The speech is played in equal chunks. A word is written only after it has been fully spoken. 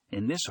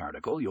In this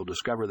article, you'll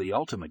discover the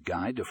ultimate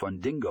guide to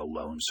Fundingo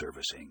loan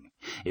servicing.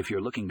 If you're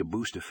looking to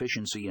boost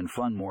efficiency and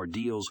fund more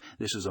deals,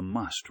 this is a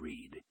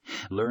must-read.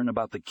 Learn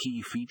about the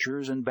key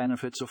features and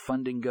benefits of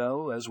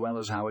Fundingo, as well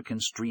as how it can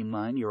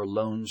streamline your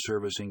loan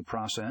servicing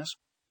process.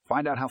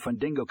 Find out how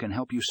Fundingo can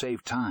help you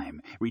save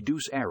time,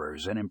 reduce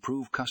errors, and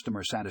improve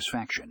customer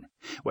satisfaction.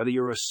 Whether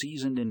you're a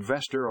seasoned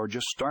investor or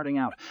just starting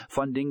out,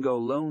 Fundingo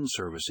loan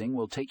servicing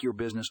will take your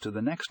business to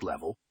the next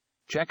level.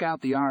 Check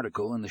out the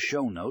article in the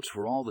show notes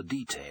for all the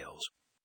details.